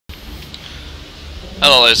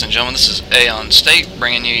Hello ladies and gentlemen, this is Aeon State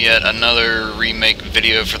bringing you yet another remake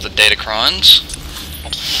video for the Datacrons.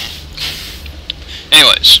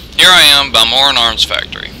 Anyways, here I am, Balmorra Arms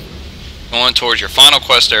Factory. Going towards your final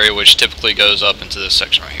quest area, which typically goes up into this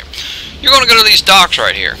section right here. You're going to go to these docks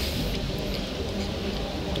right here.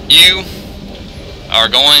 You are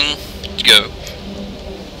going to go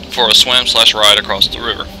for a swim/ride across the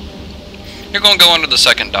river. You're going to go under the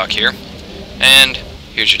second dock here, and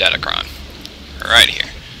here's your Datacron. Right here.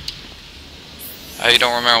 I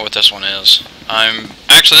don't remember what this one is.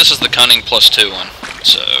 Actually, this is the Cunning +2 one.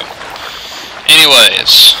 So,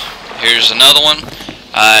 anyways, here's another one.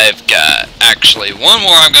 I've got actually one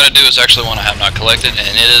more I'm going to do is actually one I have not collected,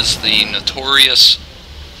 and it is the notorious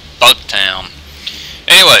Bugtown.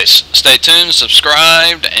 Anyways, stay tuned,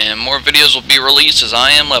 subscribed, and more videos will be released as I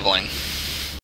am leveling.